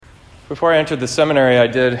Before I entered the seminary, I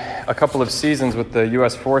did a couple of seasons with the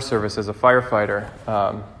U.S. Forest Service as a firefighter,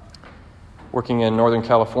 working in Northern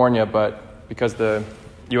California, but because the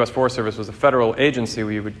U.S. Forest Service was a federal agency,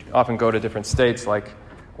 we would often go to different states like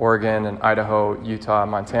Oregon and Idaho, Utah,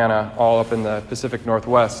 Montana, all up in the Pacific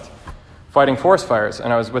Northwest, fighting forest fires.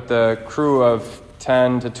 And I was with the crew of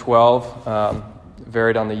 10 to 12,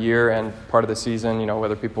 varied on the year and part of the season,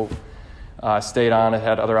 whether people stayed on,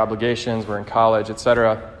 had other obligations, were in college,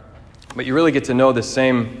 etc. But you really get to know the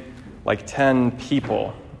same 10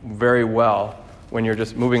 people very well when you're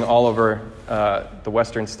just moving all over the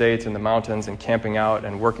western states and the mountains and camping out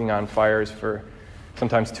and working on fires for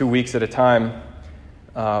sometimes 2 weeks at a time.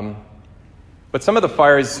 But some of the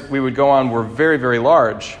fires we would go on were very, very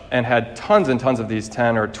large and had tons and tons of these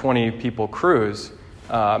 10 or 20 people crews,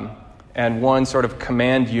 and one sort of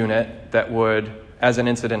command unit that would, as an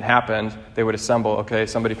incident happened, they would assemble,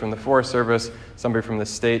 somebody from the Forest Service, somebody from the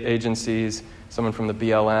state agencies, someone from the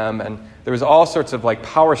BLM, and there was all sorts of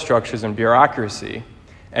power structures and bureaucracy.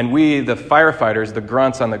 And we, the firefighters, the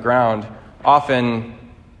grunts on the ground, often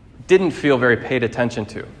didn't feel very paid attention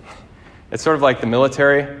to. It's sort of like the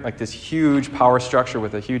military, this huge power structure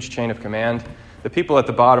with a huge chain of command. The people at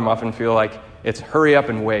the bottom often feel like it's hurry up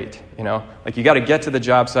and wait, you got to get to the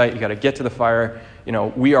job site, you got to get to the fire,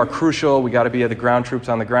 we are crucial, we got to be the ground troops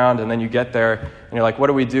on the ground, and then you get there, and you're like, what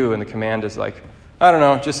do we do? And the command is I don't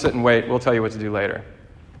know, just sit and wait, we'll tell you what to do later.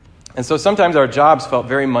 And so sometimes our jobs felt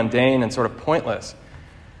very mundane and sort of pointless.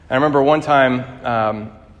 And I remember one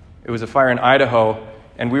time, it was a fire in Idaho,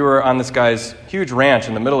 and we were on this guy's huge ranch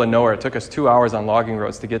in the middle of nowhere. It took us 2 hours on logging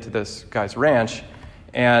roads to get to this guy's ranch,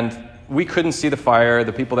 and we couldn't see the fire.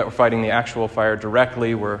 The people that were fighting the actual fire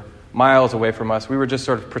directly were miles away from us. We were just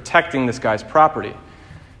sort of protecting this guy's property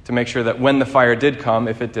to make sure that when the fire did come,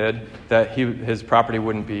 if it did, that his property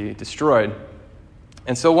wouldn't be destroyed.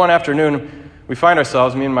 And so one afternoon, we find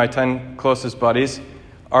ourselves, me and my 10 closest buddies,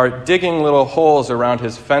 are digging little holes around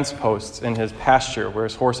his fence posts in his pasture where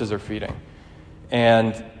his horses are feeding.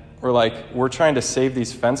 And we're trying to save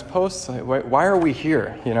these fence posts? Why are we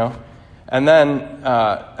here, And then,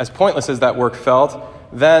 as pointless as that work felt,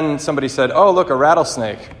 then somebody said, oh, look, a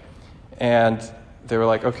rattlesnake. And they were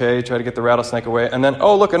like, okay, try to get the rattlesnake away. And then,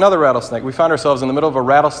 oh, look, another rattlesnake. We found ourselves in the middle of a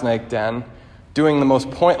rattlesnake den doing the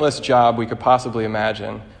most pointless job we could possibly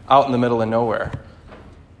imagine out in the middle of nowhere.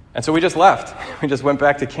 And so we just left. We just went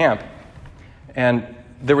back to camp. And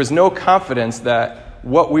there was no confidence that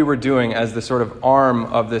what we were doing as the sort of arm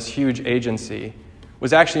of this huge agency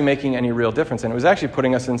was actually making any real difference, and it was actually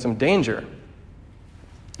putting us in some danger.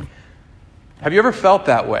 Have you ever felt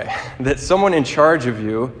that way? That someone in charge of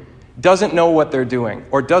you doesn't know what they're doing,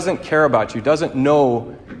 or doesn't care about you, doesn't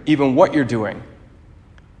know even what you're doing,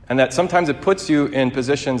 and that sometimes it puts you in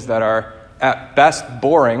positions that are at best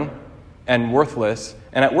boring and worthless,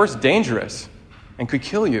 and at worst dangerous, and could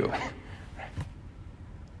kill you?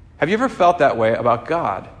 Have you ever felt that way about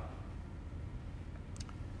God?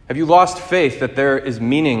 Have you lost faith that there is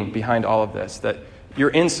meaning behind all of this? That you're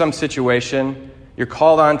in some situation, you're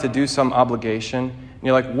called on to do some obligation, and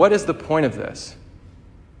you're like, what is the point of this?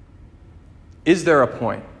 Is there a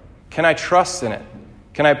point? Can I trust in it?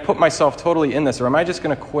 Can I put myself totally in this? Or am I just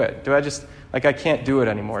going to quit? Do I just, I can't do it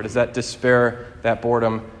anymore? Does that despair, that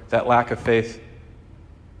boredom, that lack of faith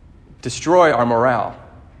destroy our morale?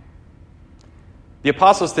 The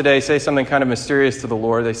apostles today say something kind of mysterious to the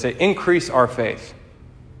Lord. They say, increase our faith.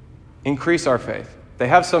 Increase our faith. They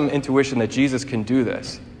have some intuition that Jesus can do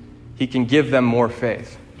this. He can give them more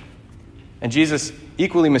faith. And Jesus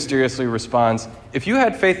equally mysteriously responds, if you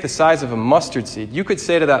had faith the size of a mustard seed, you could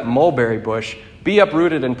say to that mulberry bush, be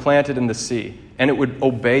uprooted and planted in the sea, and it would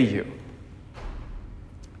obey you.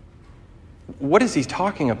 What is he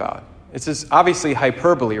talking about? It's just obviously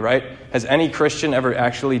hyperbole, right? Has any Christian ever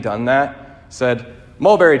actually done that? Said,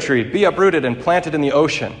 mulberry tree, be uprooted and planted in the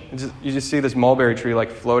ocean. You just see this mulberry tree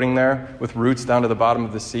floating there with roots down to the bottom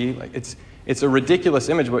of the sea. It's a ridiculous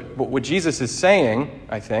image, but what Jesus is saying,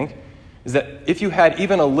 I think, is that if you had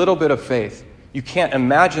even a little bit of faith, you can't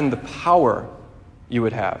imagine the power you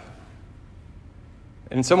would have.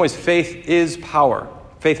 And in some ways, faith is power,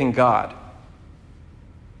 faith in God.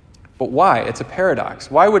 But why? It's a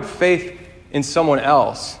paradox. Why would faith in someone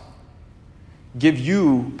else give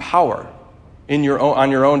you power on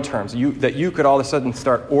your own terms, that you could all of a sudden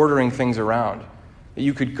start ordering things around, that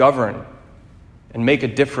you could govern and make a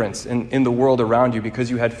difference in the world around you because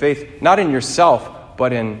you had faith not in yourself,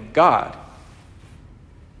 but in God?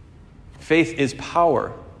 Faith is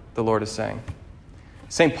power, the Lord is saying.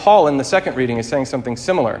 St. Paul in the second reading is saying something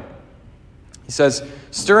similar. He says,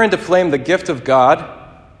 stir into flame the gift of God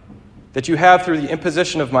that you have through the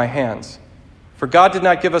imposition of my hands. For God did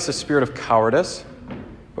not give us a spirit of cowardice,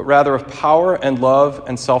 but rather of power and love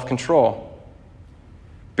and self-control.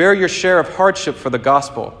 Bear your share of hardship for the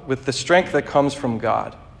gospel with the strength that comes from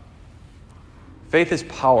God. Faith is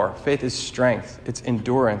power. Faith is strength. It's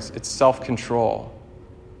endurance. It's self-control.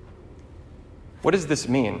 What does this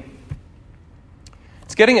mean?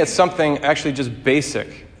 It's getting at something actually just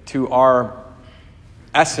basic to our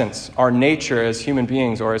essence, our nature as human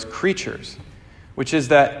beings or as creatures, which is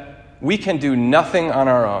that we can do nothing on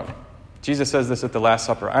our own. Jesus says this at the Last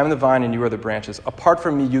Supper. I am the vine and you are the branches. Apart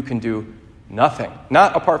from me, you can do nothing.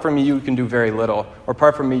 Not apart from me, you can do very little. Or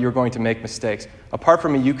apart from me, you're going to make mistakes. Apart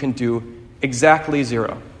from me, you can do exactly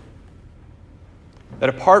zero. That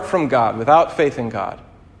apart from God, without faith in God,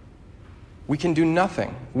 we can do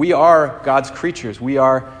nothing. We are God's creatures. We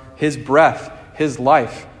are His breath, His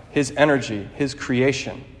life, His energy, His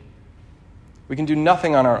creation. We can do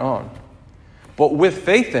nothing on our own. But with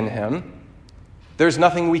faith in Him, there's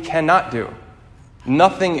nothing we cannot do.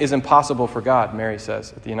 Nothing is impossible for God, Mary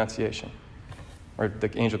says at the Annunciation. Or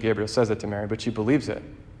the angel Gabriel says it to Mary, but she believes it.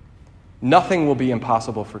 Nothing will be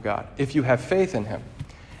impossible for God if you have faith in Him.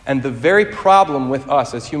 And the very problem with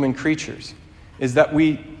us as human creatures is that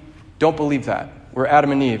we don't believe that. We're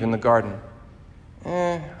Adam and Eve in the garden.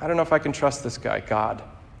 I don't know if I can trust this guy, God,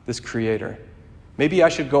 this creator. Maybe I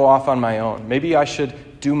should go off on my own. Maybe I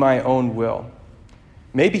should do my own will.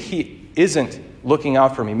 Maybe He isn't looking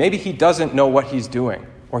out for me. Maybe He doesn't know what He's doing,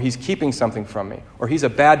 or He's keeping something from me, or He's a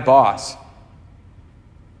bad boss.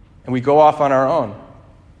 And we go off on our own.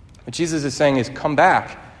 What Jesus is saying is, come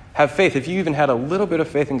back, have faith. If you even had a little bit of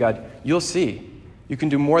faith in God, you'll see you can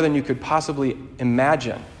do more than you could possibly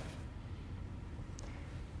imagine.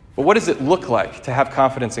 But what does it look like to have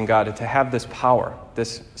confidence in God and to have this power,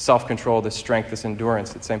 this self-control, this strength, this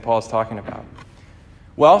endurance that St. Paul is talking about?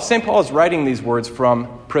 Well, St. Paul is writing these words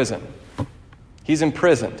from prison. He's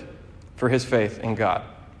imprisoned for his faith in God.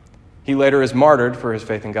 He later is martyred for his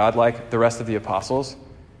faith in God, like the rest of the apostles,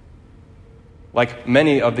 like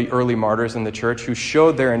many of the early martyrs in the church who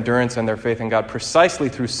showed their endurance and their faith in God precisely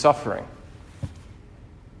through suffering.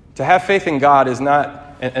 To have faith in God is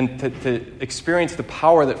not, and to experience the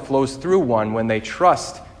power that flows through one when they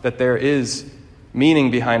trust that there is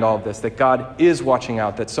meaning behind all of this, that God is watching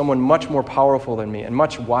out, that someone much more powerful than me and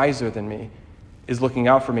much wiser than me is looking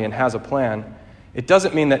out for me and has a plan. It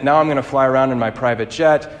doesn't mean that now I'm going to fly around in my private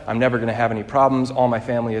jet, I'm never going to have any problems, all my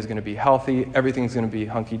family is going to be healthy, everything's going to be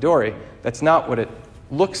hunky-dory. That's not what it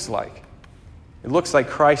looks like. It looks like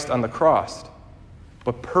Christ on the cross,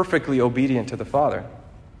 but perfectly obedient to the Father.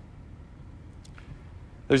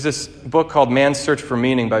 There's this book called Man's Search for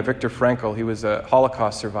Meaning by Viktor Frankl. He was a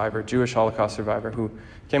Holocaust survivor, Jewish Holocaust survivor, who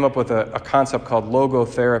came up with a concept called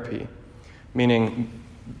logotherapy, meaning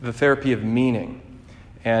the therapy of meaning.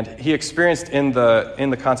 And he experienced in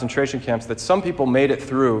the concentration camps that some people made it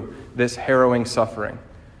through this harrowing suffering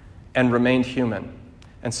and remained human.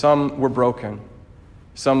 And some were broken.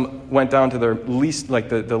 Some went down to their least, like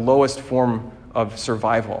the lowest form of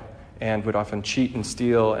survival and would often cheat and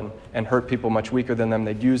steal and hurt people much weaker than them.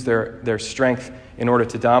 They'd use their strength in order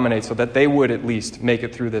to dominate so that they would at least make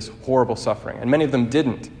it through this horrible suffering. And many of them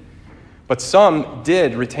didn't. But some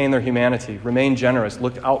did retain their humanity, remain generous,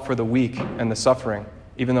 looked out for the weak and the suffering.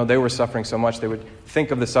 Even though they were suffering so much, they would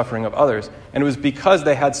think of the suffering of others. And it was because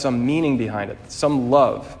they had some meaning behind it, some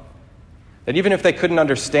love, that even if they couldn't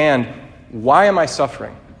understand, why am I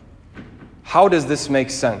suffering? How does this make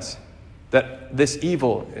sense? That this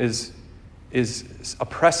evil is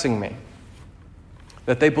oppressing me.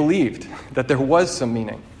 That they believed that there was some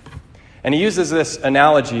meaning. And he uses this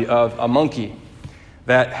analogy of a monkey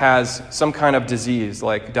that has some kind of disease,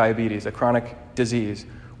 like diabetes, a chronic disease,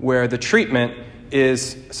 where the treatment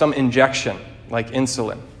is some injection, like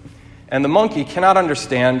insulin. And the monkey cannot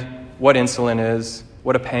understand what insulin is,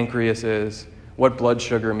 what a pancreas is, what blood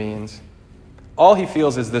sugar means. All he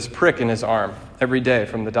feels is this prick in his arm every day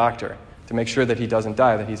from the doctor to make sure that he doesn't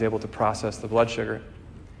die, that he's able to process the blood sugar.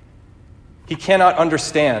 He cannot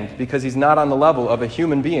understand because he's not on the level of a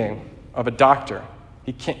human being, of a doctor.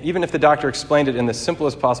 He can't, even if the doctor explained it in the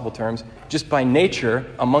simplest possible terms, just by nature,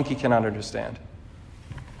 a monkey cannot understand.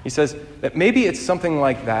 He says that maybe it's something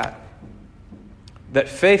like that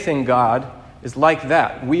faith in God is like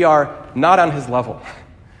that. We are not on his level.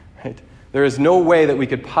 Right? There is no way that we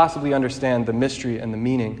could possibly understand the mystery and the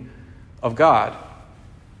meaning of God.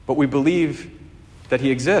 But we believe that he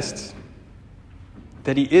exists,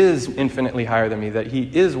 that he is infinitely higher than me, that he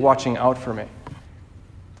is watching out for me.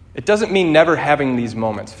 It doesn't mean never having these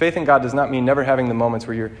moments. Faith in God does not mean never having the moments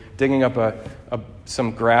where you're digging up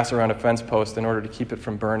some grass around a fence post in order to keep it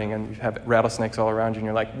from burning, and you have rattlesnakes all around you, and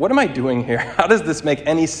you're like, what am I doing here? How does this make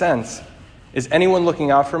any sense? Is anyone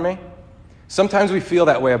looking out for me? Sometimes we feel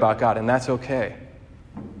that way about God, and that's okay.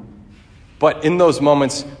 But in those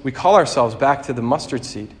moments, we call ourselves back to the mustard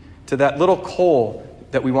seed, to that little coal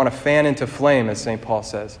that we want to fan into flame, as St. Paul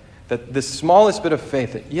says. That the smallest bit of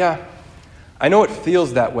faith, that, yeah, I know it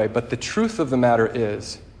feels that way, but the truth of the matter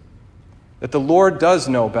is that the Lord does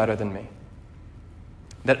know better than me.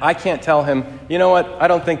 That I can't tell him, you know what, I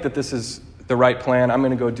don't think that this is the right plan. I'm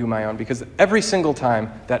going to go do my own. Because every single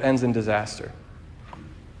time, that ends in disaster.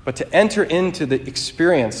 But to enter into the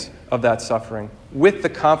experience of that suffering with the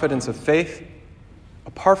confidence of faith,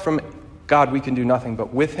 apart from God, we can do nothing.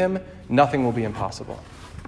 But with him, nothing will be impossible.